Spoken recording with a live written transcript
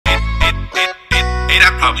Shit,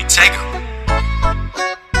 I'd probably take her.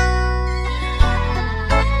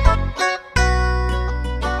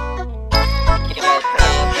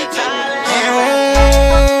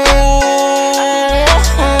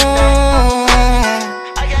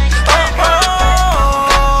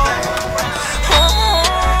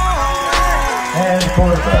 And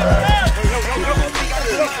quarterback.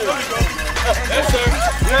 Yes, sir.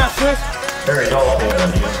 Yes, sir. Very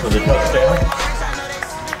Dolphin for the touchdown.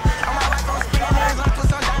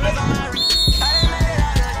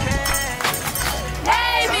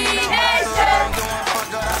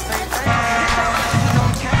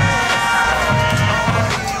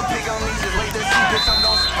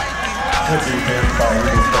 Good defense by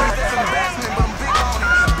Eagles.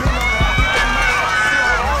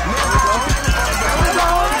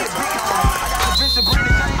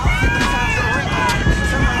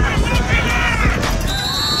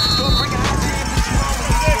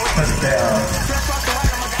 Touchdown.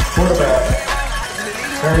 Quarterback,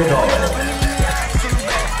 very Dolphin.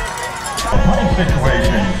 A punting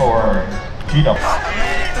situation for Gino.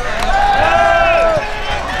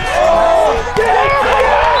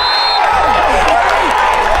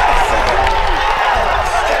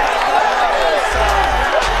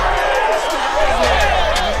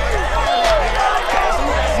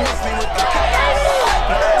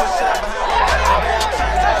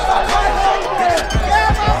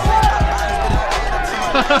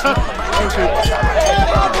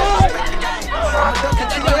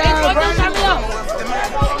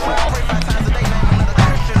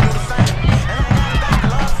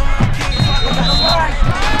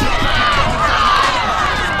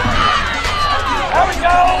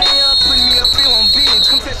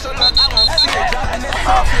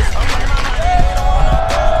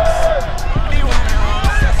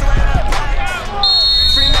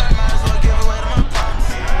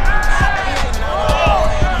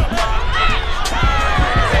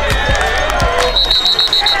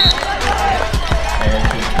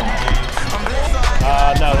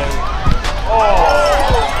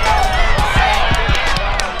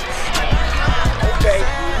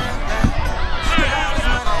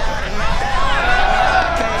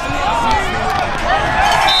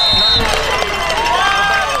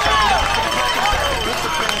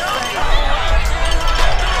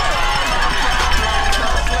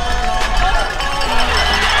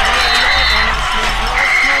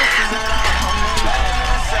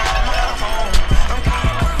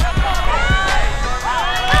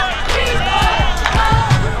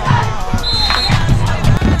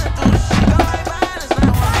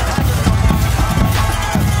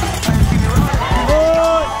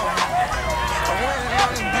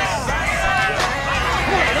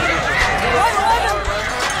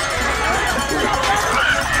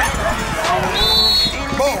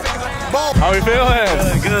 How we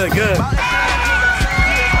feeling? Good, good.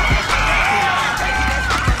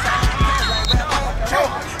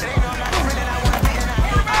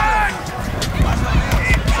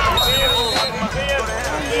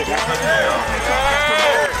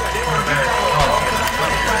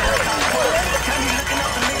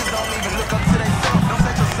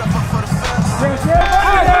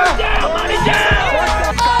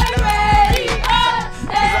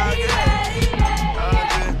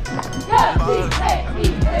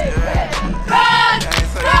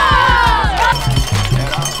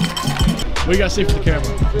 What you got to see for the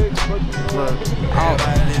camera?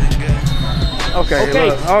 Okay,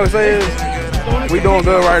 look, all I say is we doing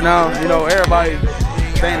good right now. You know, everybody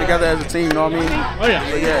staying together as a team, you know what I mean? Oh,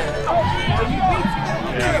 yeah. But yeah.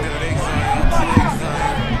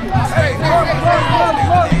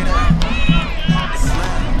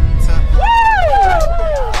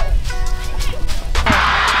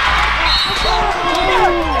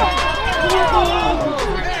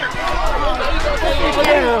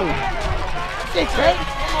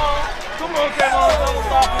 Come on, double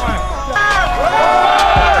stop one.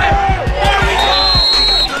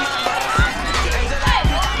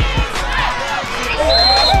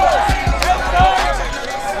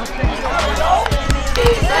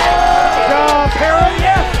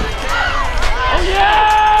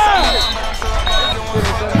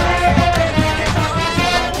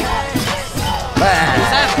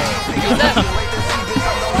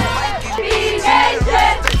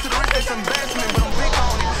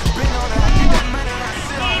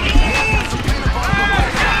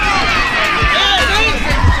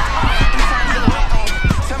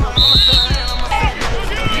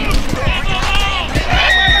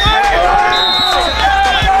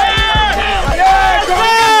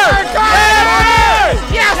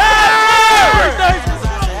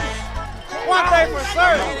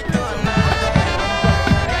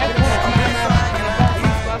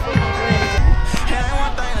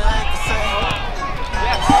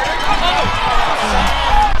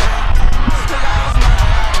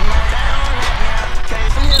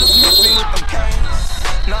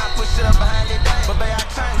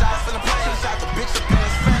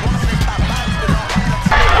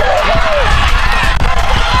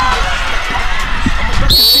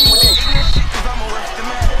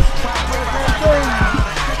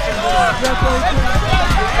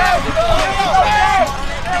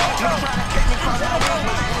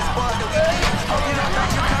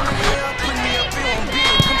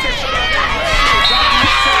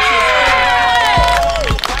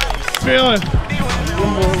 Feeling?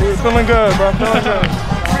 We're feeling good, bro. Feeling good.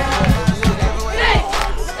 6,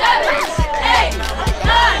 7, 8,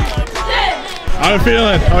 9, 10. How we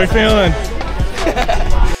feeling? How we feeling?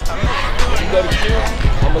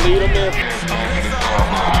 I'm gonna lead them in.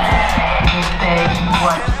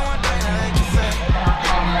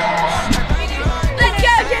 Let's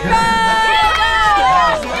go, Jimbo!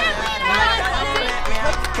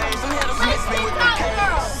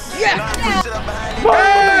 Yes!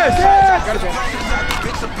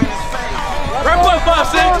 Right foot, 5,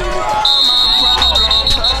 6.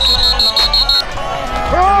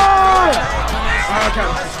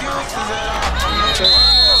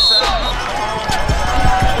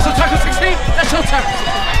 That's your tackle 16. That's your tackle.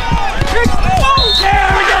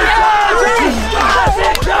 Yeah, we got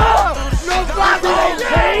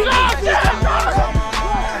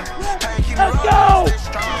Let's go!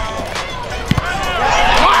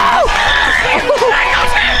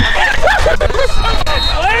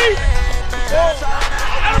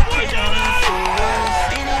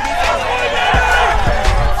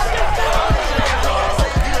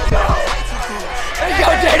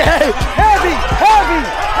 Heavy! Heavy!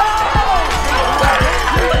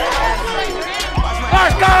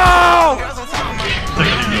 Let's go!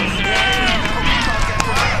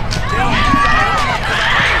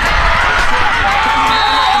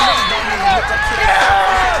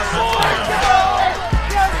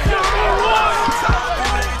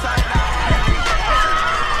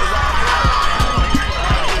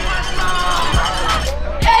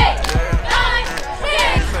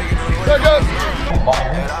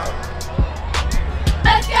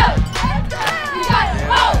 Let's go! You got to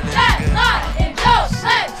roll that line and go!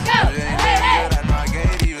 Let's go! Hey, hey!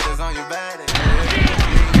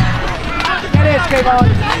 That is, K-Ball.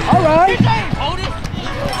 All right.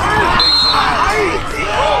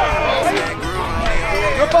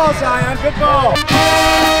 Good ball, Zion. Good ball.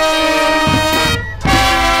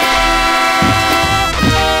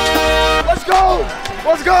 Let's go.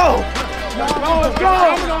 Let's go. Let's go.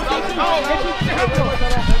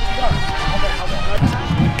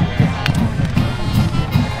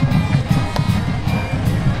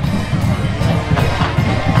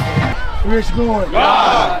 Where's it going?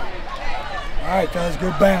 God. All right, fellas,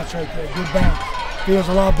 good bounce right there. Good bounce. Feels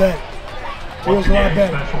a lot better. Feels a lot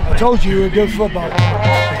better. I told you were a good football player.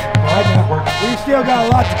 Right now, we still got a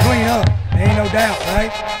lot to clean up. There ain't no doubt,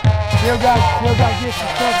 right? Still got to get some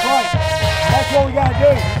stuff right. That's what we got to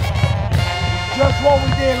do. Just what we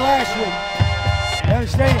did last week. You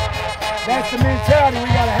understand? That's the mentality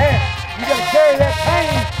we got to have. You got to carry that pain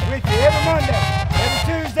with you every Monday, every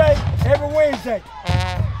Tuesday, every Wednesday.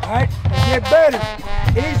 All right? And get better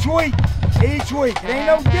each week. Each week. It ain't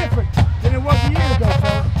no different than it was a year ago,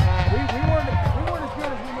 folks. We weren't as good as we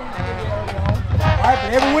needed to be early on. All right, but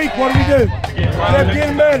every week, what do? We kept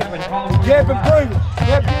getting better. We kept improving.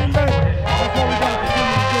 Kept getting better. That's what we got to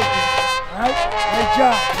continue to do. All right? Great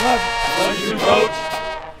job. Love it. Love you, Coach.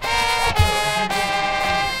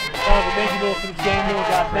 Father, thank you, Lord, for this game, Lord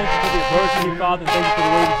God. Thank you for the adversity, Father. Thank you for the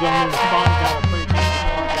way these young men respond, God. I pray for you,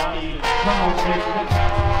 Lord God.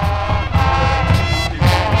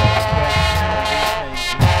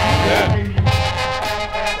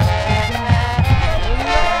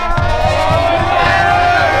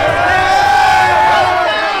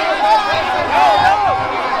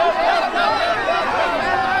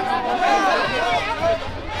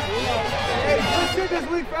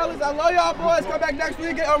 I love y'all boys. Come back next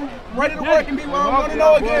week. I'm ready to work and be where I want to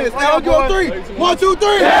know again. Stay on you on 3. 1, 2,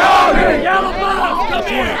 3. Yellow ball! Come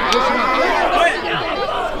here!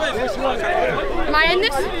 Am I in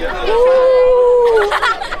this?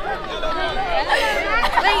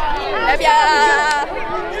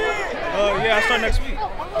 Yeah, I start next week.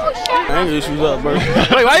 Anger issues up, bro.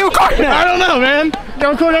 Wait, why you recording that? I don't know, man.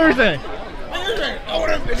 Don't record everything.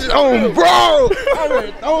 Oh, bro!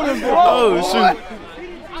 Oh, shoot.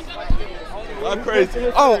 I'm crazy.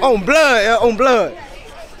 On blood, on blood.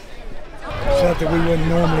 Something we wouldn't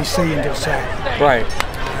normally see in this side. Right.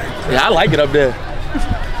 Yeah, I like it up there.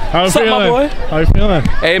 How you What's up, feeling? my boy? How you feeling?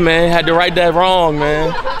 Hey, man, had to right that wrong,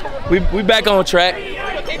 man. We back on track.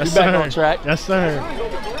 Yes, We back on track. Yes, sir.